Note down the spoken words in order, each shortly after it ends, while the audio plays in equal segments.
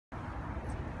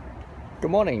Good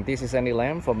morning, this is Andy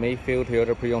Lam from Mayfield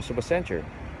Toyota Pre-Owned Supercenter.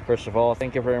 First of all,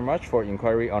 thank you very much for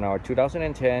inquiry on our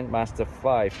 2010 Mazda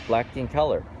 5 black in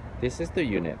color. This is the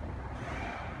unit.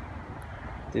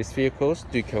 These vehicles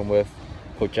do come with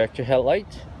projector headlight,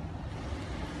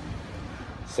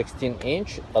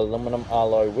 16-inch aluminum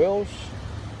alloy wheels,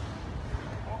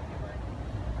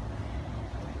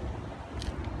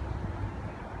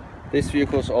 these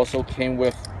vehicles also came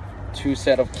with 2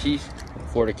 sets of keys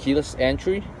for the keyless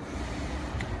entry.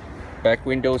 Back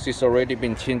windows is already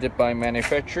been tinted by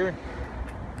manufacturer.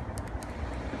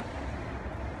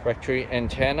 Factory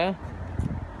antenna.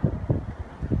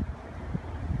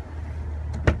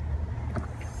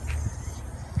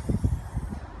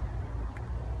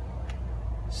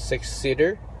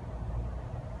 Six-seater.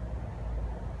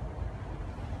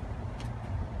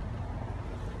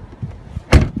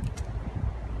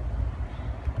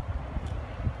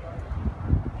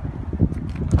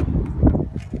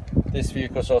 These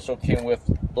vehicles also came with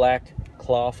black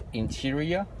cloth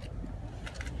interior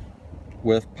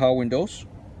with power windows,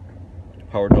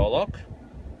 power door lock,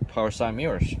 power side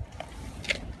mirrors.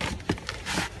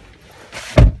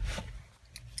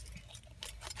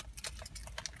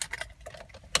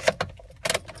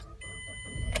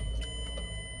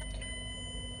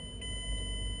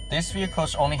 These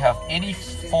vehicles only have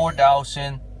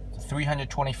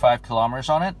 84,325 kilometers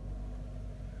on it.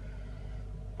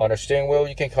 On the steering wheel,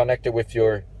 you can connect it with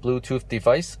your Bluetooth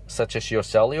device, such as your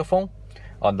cellular phone.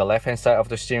 On the left-hand side of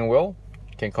the steering wheel,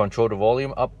 you can control the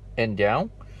volume up and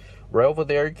down. Right over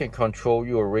there, you can control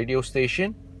your radio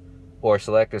station or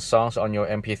select the songs on your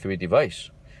MP3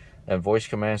 device. And voice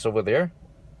commands over there.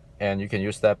 And you can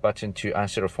use that button to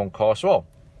answer the phone call as well.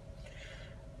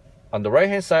 On the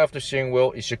right-hand side of the steering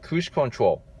wheel is your cruise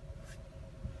control.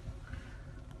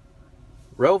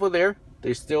 Right over there,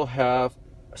 they still have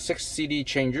 6 CD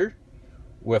changer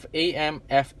with AM,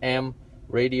 FM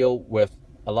radio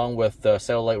along with the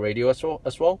satellite radio as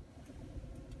well.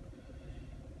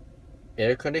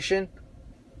 Air condition,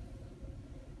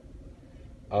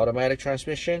 automatic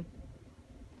transmission.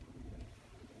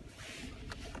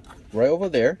 Right over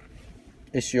there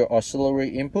is your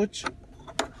auxiliary input,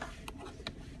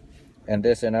 and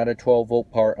there's another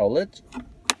 12-volt power outlet,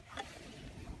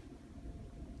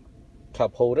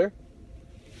 cup holder.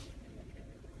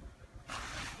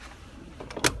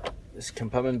 This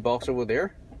compartment box over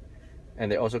there,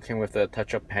 and they also came with a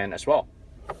touch-up pen as well.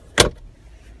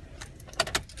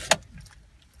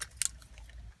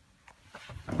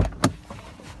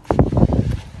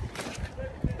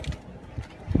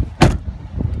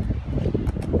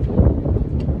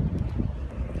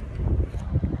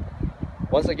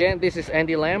 Once again, this is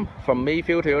Andy Lam from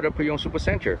Mayfield Toyota Pre-Owned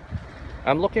Supercenter.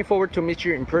 I'm looking forward to meet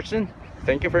you in person.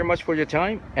 Thank you very much for your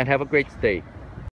time and have a great day.